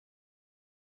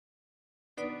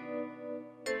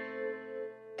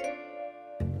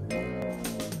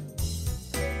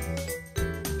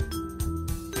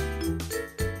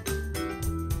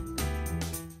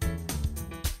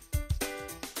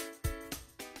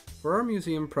For our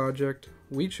museum project,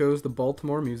 we chose the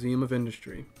Baltimore Museum of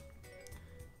Industry.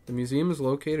 The museum is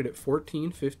located at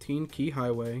 1415 Key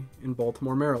Highway in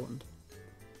Baltimore, Maryland.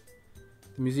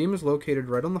 The museum is located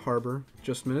right on the harbor,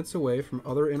 just minutes away from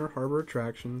other inner harbor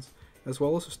attractions, as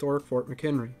well as historic Fort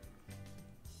McHenry.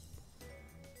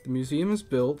 The museum is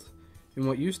built in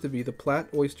what used to be the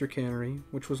Platte Oyster Cannery,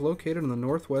 which was located on the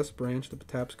northwest branch of the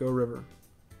Patapsco River.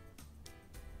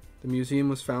 The museum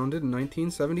was founded in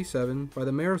 1977 by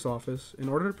the mayor's office in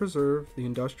order to preserve the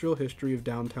industrial history of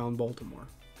downtown Baltimore.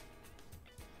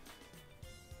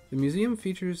 The museum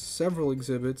features several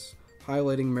exhibits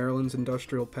highlighting Maryland's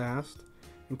industrial past,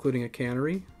 including a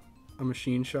cannery, a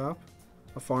machine shop,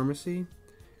 a pharmacy,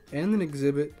 and an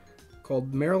exhibit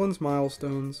called Maryland's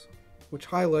Milestones, which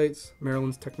highlights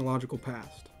Maryland's technological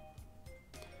past.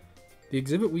 The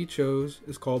exhibit we chose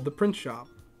is called The Print Shop,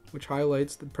 which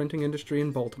highlights the printing industry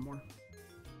in Baltimore.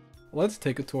 Let's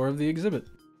take a tour of the exhibit.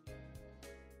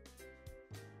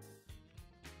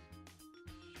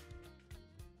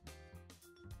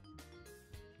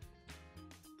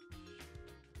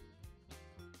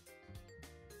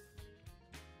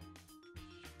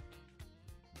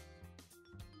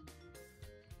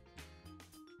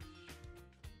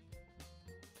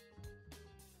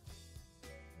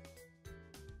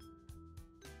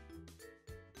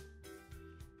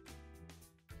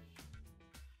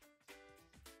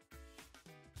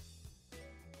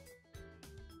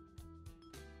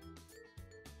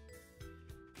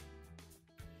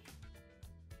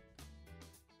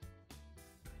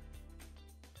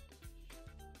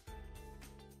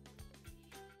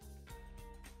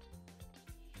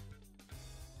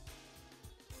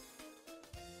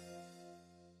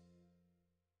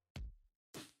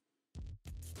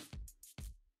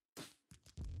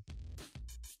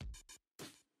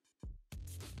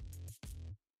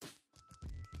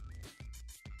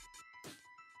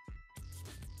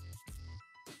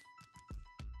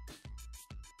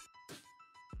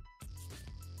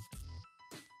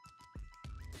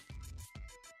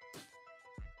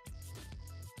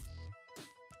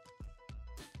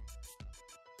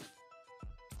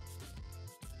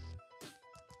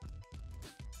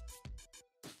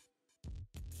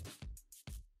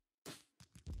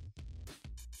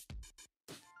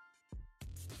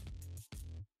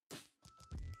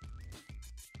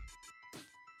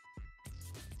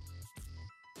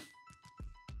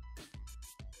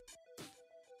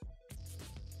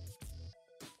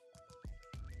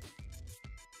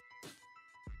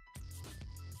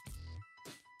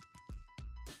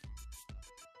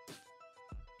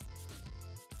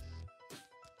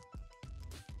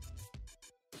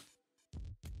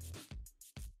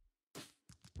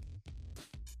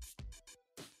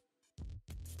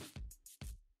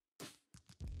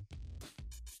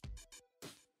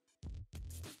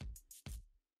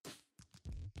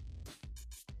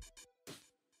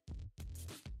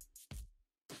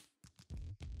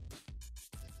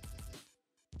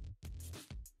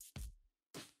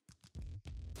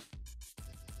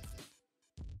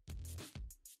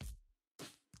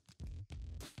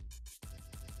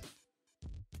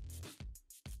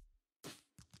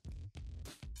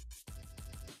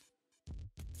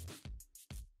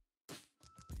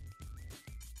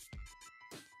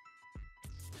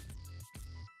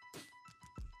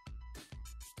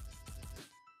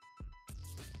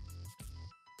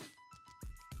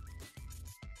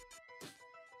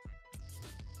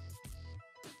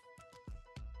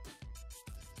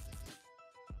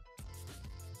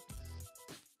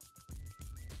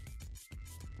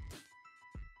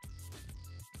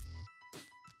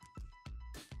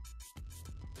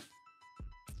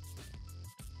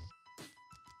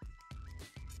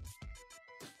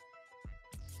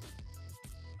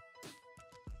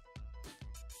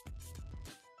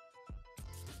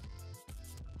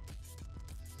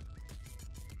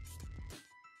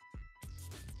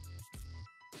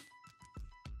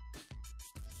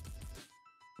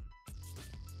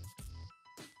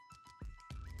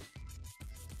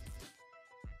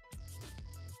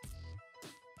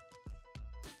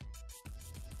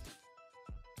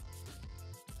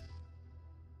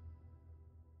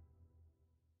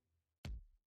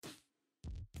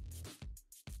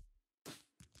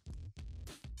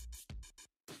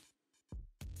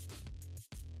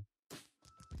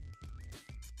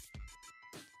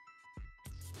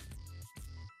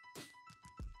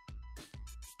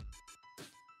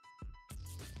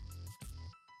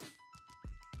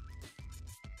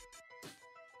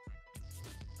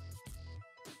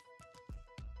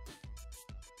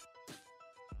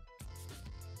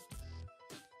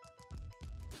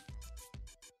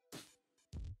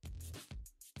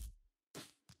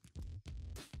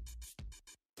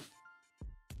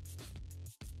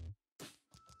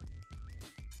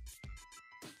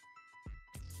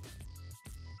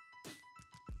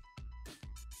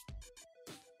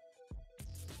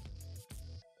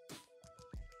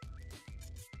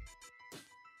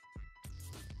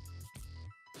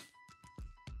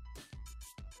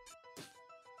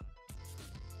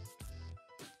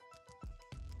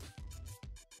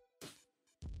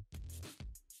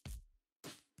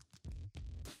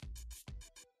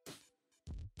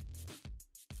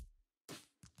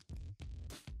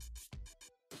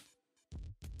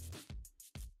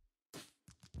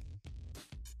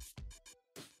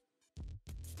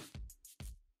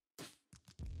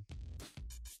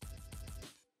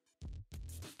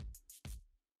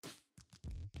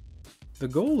 The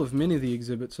goal of many of the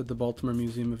exhibits at the Baltimore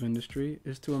Museum of Industry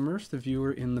is to immerse the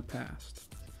viewer in the past.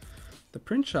 The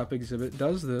print shop exhibit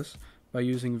does this by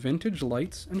using vintage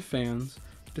lights and fans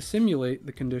to simulate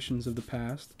the conditions of the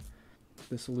past.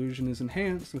 This illusion is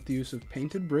enhanced with the use of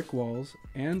painted brick walls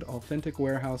and authentic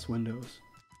warehouse windows.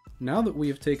 Now that we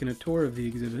have taken a tour of the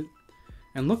exhibit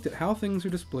and looked at how things are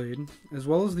displayed, as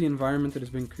well as the environment that has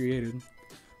been created,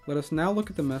 let us now look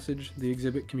at the message the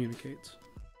exhibit communicates.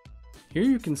 Here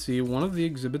you can see one of the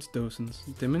exhibit's docents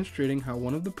demonstrating how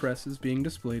one of the presses being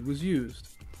displayed was used.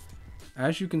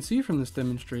 As you can see from this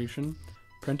demonstration,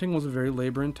 printing was a very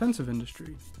labor-intensive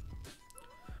industry.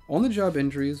 On-the-job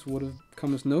injuries would have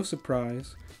come as no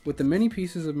surprise with the many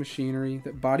pieces of machinery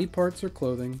that body parts or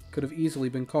clothing could have easily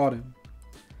been caught in.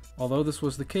 Although this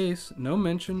was the case, no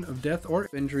mention of death or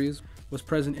injuries was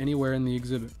present anywhere in the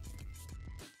exhibit.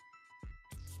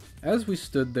 As we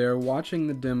stood there watching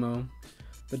the demo,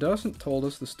 the docent told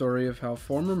us the story of how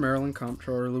former Maryland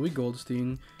Comptroller Louis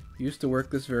Goldstein used to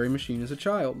work this very machine as a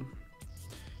child.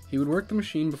 He would work the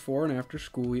machine before and after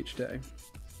school each day.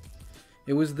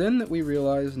 It was then that we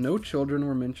realized no children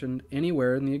were mentioned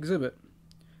anywhere in the exhibit.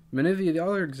 Many of the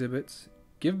other exhibits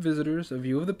give visitors a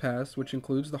view of the past which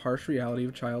includes the harsh reality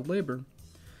of child labor,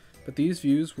 but these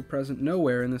views were present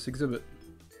nowhere in this exhibit.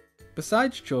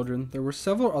 Besides children, there were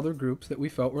several other groups that we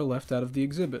felt were left out of the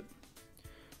exhibit.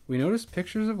 We noticed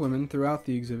pictures of women throughout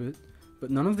the exhibit, but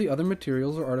none of the other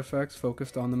materials or artifacts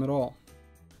focused on them at all.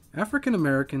 African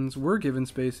Americans were given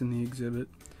space in the exhibit,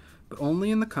 but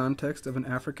only in the context of an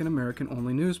African American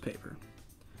only newspaper.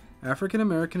 African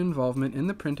American involvement in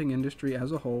the printing industry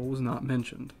as a whole was not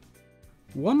mentioned.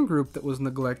 One group that was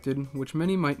neglected, which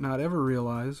many might not ever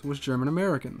realize, was German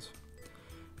Americans.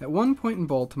 At one point in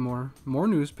Baltimore, more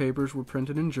newspapers were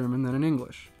printed in German than in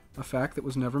English, a fact that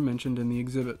was never mentioned in the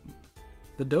exhibit.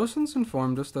 The docents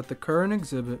informed us that the current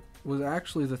exhibit was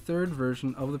actually the third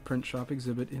version of the print shop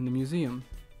exhibit in the museum.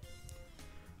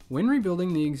 When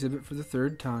rebuilding the exhibit for the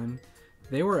third time,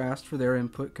 they were asked for their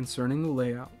input concerning the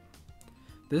layout.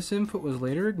 This input was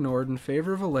later ignored in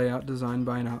favor of a layout designed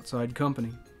by an outside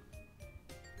company.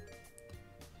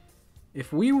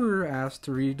 If we were asked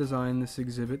to redesign this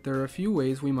exhibit, there are a few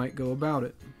ways we might go about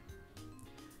it.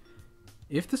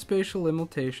 If the spatial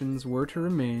limitations were to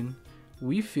remain,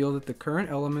 we feel that the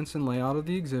current elements and layout of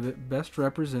the exhibit best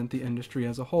represent the industry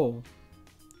as a whole.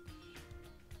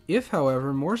 If,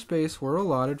 however, more space were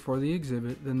allotted for the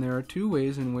exhibit, then there are two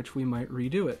ways in which we might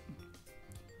redo it.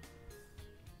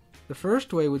 The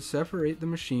first way would separate the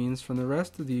machines from the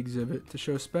rest of the exhibit to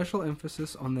show special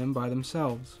emphasis on them by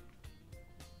themselves.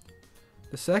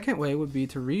 The second way would be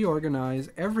to reorganize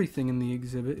everything in the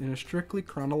exhibit in a strictly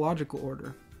chronological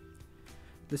order.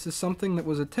 This is something that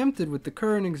was attempted with the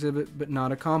current exhibit but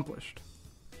not accomplished.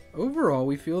 Overall,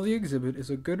 we feel the exhibit is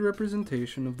a good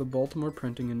representation of the Baltimore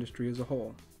printing industry as a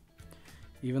whole.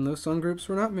 Even though some groups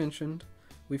were not mentioned,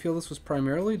 we feel this was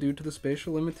primarily due to the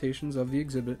spatial limitations of the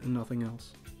exhibit and nothing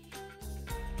else.